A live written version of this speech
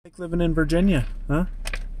Like living in Virginia, huh?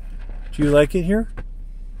 Do you like it here?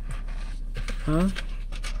 Huh?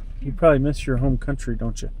 You probably miss your home country,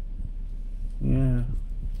 don't you? Yeah.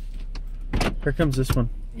 Here comes this one.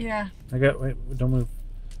 Yeah. Wait, don't move.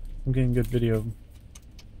 I'm getting good video of him.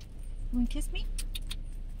 You want to kiss me?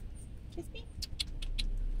 Kiss me?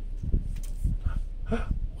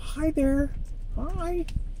 Hi there. Hi.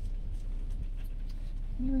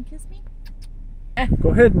 You want to kiss me? Go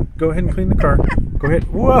ahead and clean the car. Go ahead.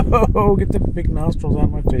 Whoa! Get the big nostrils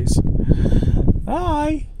on my face.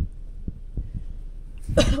 Hi.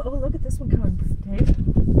 Oh, look at this one coming, Dave.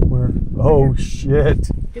 Where? Oh shit!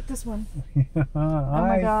 Get this one. Oh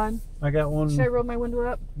my God. I got one. Should I roll my window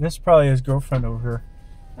up? This is probably his girlfriend over here.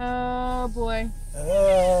 Oh boy.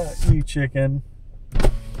 You chicken.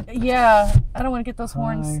 Yeah, I don't want to get those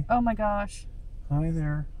horns. Hi. Oh my gosh. Hi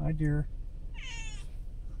there. Hi dear.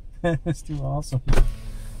 That's too awesome.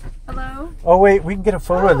 Hello? Oh wait, we can get a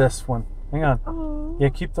photo of this one. Hang on. Oh. Yeah,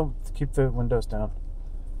 keep the windows down.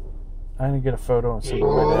 I'm gonna get a photo and send it to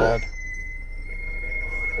my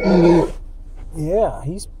dad. Yeah,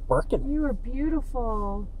 he's barking. You are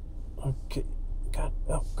beautiful. Okay. God,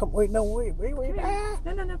 oh, come, wait, no, wait. Ah.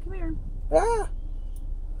 No, come here. Ah.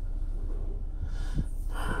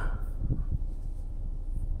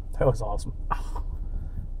 That was awesome.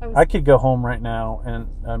 I could go home right now and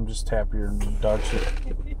I'm just happier than dog shit.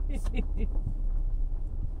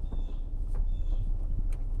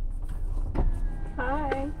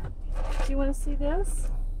 Hi. Do you want to see this?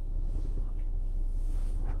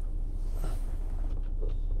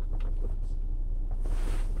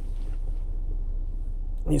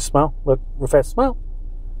 You smile? Look, real fast, smile.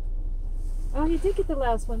 Oh, he did get the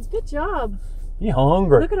last ones. Good job. He's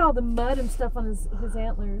hungry. Look at all the mud and stuff on his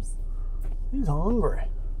antlers. He's hungry.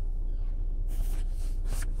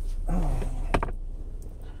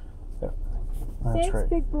 That's Thanks, right.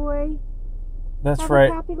 big boy. That's Have right.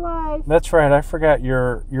 a happy life. That's right. I forgot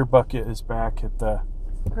your bucket is back at the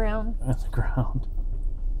Ground. ground.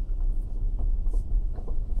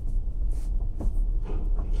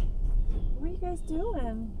 What are you guys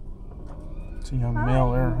doing? It's a young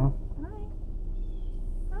male there, huh?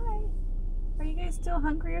 Hi. Are you guys still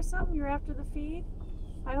hungry or something? You're after the feed?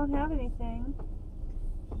 I don't have anything.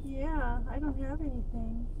 Yeah, I don't have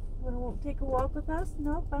anything. Want to take a walk with us?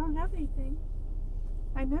 Nope, I don't have anything.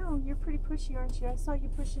 I know, you're pretty pushy, aren't you? I saw you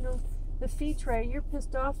pushing the feed tray. You're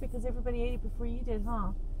pissed off because everybody ate it before you did,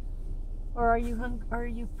 huh? Or are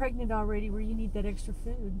you pregnant already where you need that extra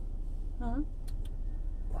food? Huh?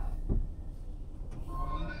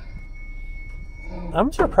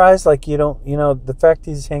 I'm surprised, like, you don't, the fact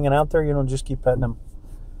he's hanging out there, you don't just keep petting him.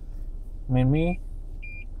 I mean, me,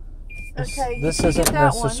 this isn't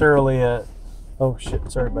necessarily a, oh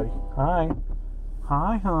shit, sorry buddy.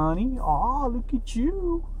 Hi, honey. Aw, look at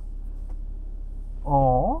you.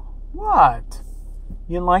 Aw, what?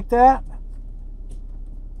 You didn't like that?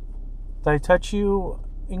 Did I touch you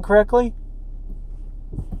incorrectly?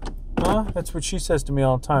 Huh? That's what she says to me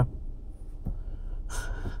all the time.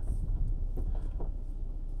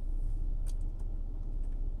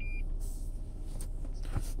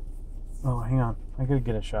 Oh, hang on. I gotta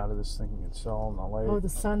get a shot of this thing. It's all in the light. Oh, the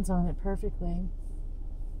sun's on it perfectly.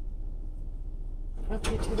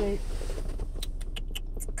 Okay, too late.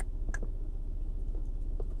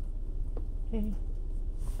 Okay.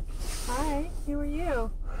 Hi, who are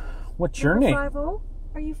you? What's your name? 50?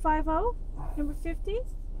 Are you 50? Number 50?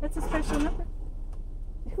 That's a special number.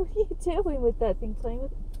 What are you doing with that thing? Playing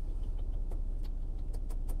with it?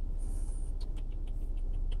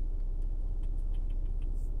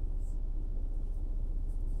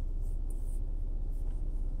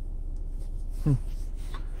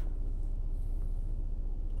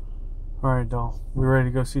 Alright, doll. We ready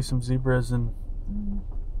to go see some zebras and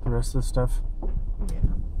the rest of the stuff? Yeah.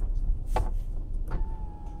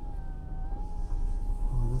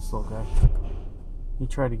 Oh, this little guy.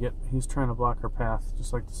 He's trying to block our path,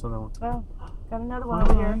 just like this other one. Oh, got another one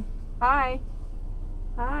over here. Hi.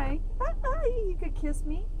 Hi. You could kiss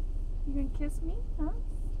me? You can kiss me? Huh?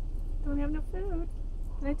 Don't have no food.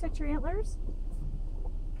 Can I touch your antlers?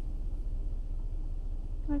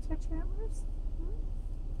 Can I touch your antlers?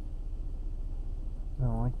 I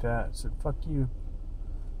don't like that. I said, fuck you.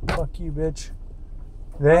 Fuck you, bitch.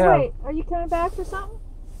 Wait, are you coming back for something?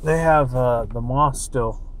 They have the moss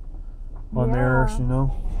still on theirs,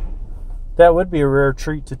 That would be a rare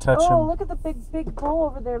treat to touch him. Oh, look at the big bull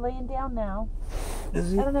over there laying down now.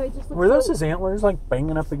 Is he? I don't know. He just looks Were those his antlers, like,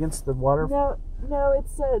 banging up against the water? No,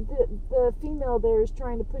 it's the female there is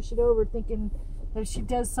trying to push it over, thinking that if she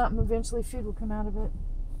does something, eventually food will come out of it.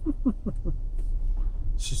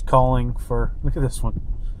 She's calling for, look at this one.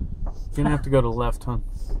 You're gonna have to go to the left, hon.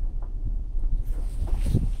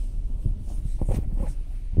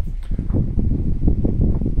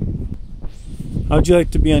 How'd you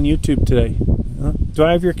like to be on YouTube today? Huh? Do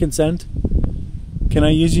I have your consent? Can I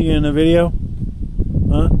use you in a video?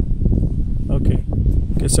 Huh? Okay.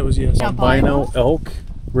 Guess that was yes. Albino elk.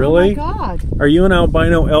 Really? Oh my God. Are you an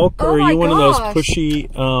albino elk, or Oh are you one of those gosh. pushy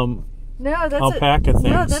No, that's alpaca things?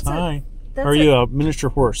 No, that's Hi. that's Are you a miniature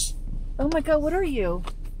horse? Oh my God, what are you?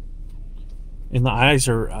 And the eyes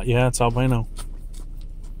are, yeah, it's albino.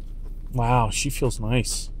 Wow, she feels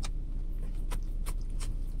nice.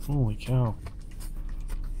 Holy cow.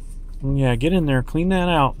 Yeah, get in there, clean that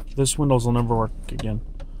out. This windows will never work again.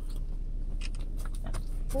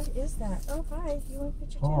 What is that? Oh, hi. You want to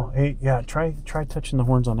put your tail? Oh, hey, yeah, try touching the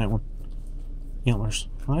horns on that one. Antlers.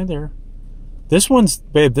 Hi there. This one's,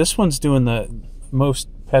 babe, this one's doing the most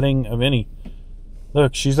petting of any.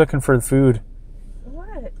 Look, she's looking for the food.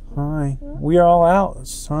 What? Hi. Huh? We are all out,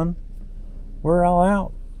 son. We're all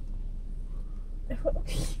out.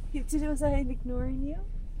 Was I ignoring you?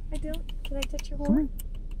 I don't. Can I touch your horn? Come here.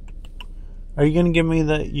 Are you gonna give me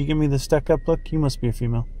the stuck up look? You must be a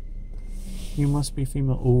female. You must be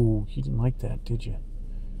female. Oh, you didn't like that, did you?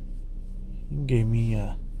 You gave me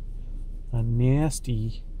a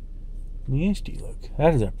nasty look.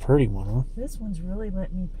 That is a pretty one, huh? This one's really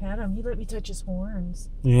letting me pat him. He let me touch his horns.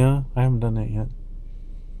 Yeah, I haven't done that yet.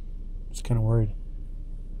 Just kind of worried.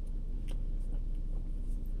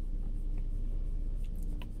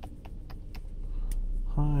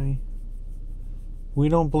 Hi. We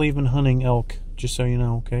don't believe in hunting elk, just so you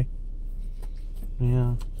know, okay?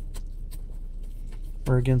 Yeah.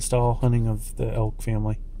 We're against all hunting of the elk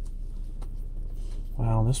family.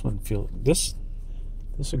 Wow, this one this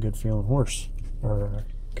is a good feeling horse or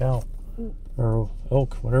cow or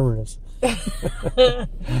elk, whatever it is.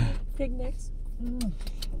 Pig necks.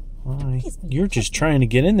 Hi. You're just trying to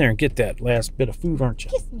get in there and get that last bit of food, aren't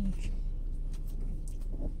you? Kiss me.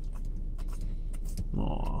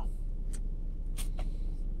 Aw.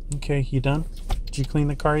 Okay, you done? Did you clean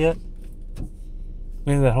the car yet?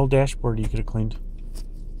 Maybe that whole dashboard you could have cleaned.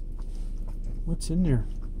 What's in there?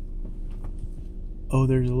 Oh,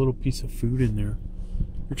 there's a little piece of food in there.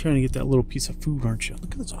 You're trying to get that little piece of food, aren't you?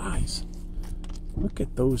 Look at those eyes. Look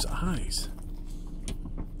at those eyes.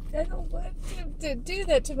 I don't want to do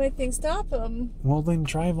that to my thing. Stop him. Well, then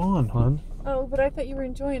drive on, hon. Oh, but I thought you were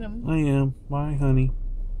enjoying them. I am. Bye, honey.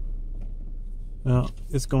 Well,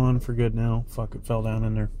 it's gone for good now. Fuck, it fell down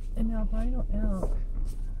in there. An albino elk.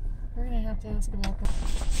 We're going to have to ask about that.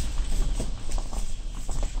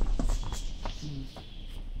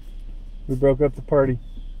 We broke up the party.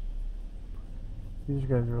 These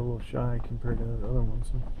guys are a little shy compared to the other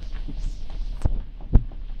ones.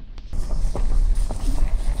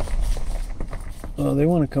 Oh, they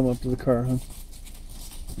want to come up to the car, huh?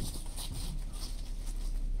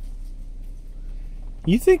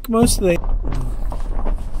 You think most of the...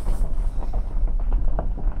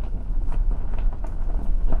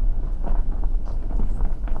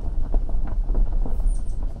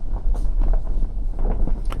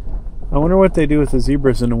 I wonder what they do with the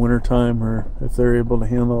zebras in the wintertime, or if they're able to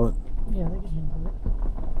handle it. Yeah, they can handle it.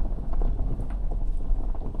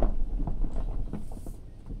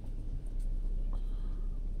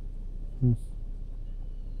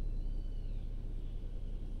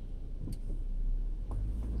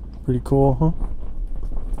 Pretty cool, huh?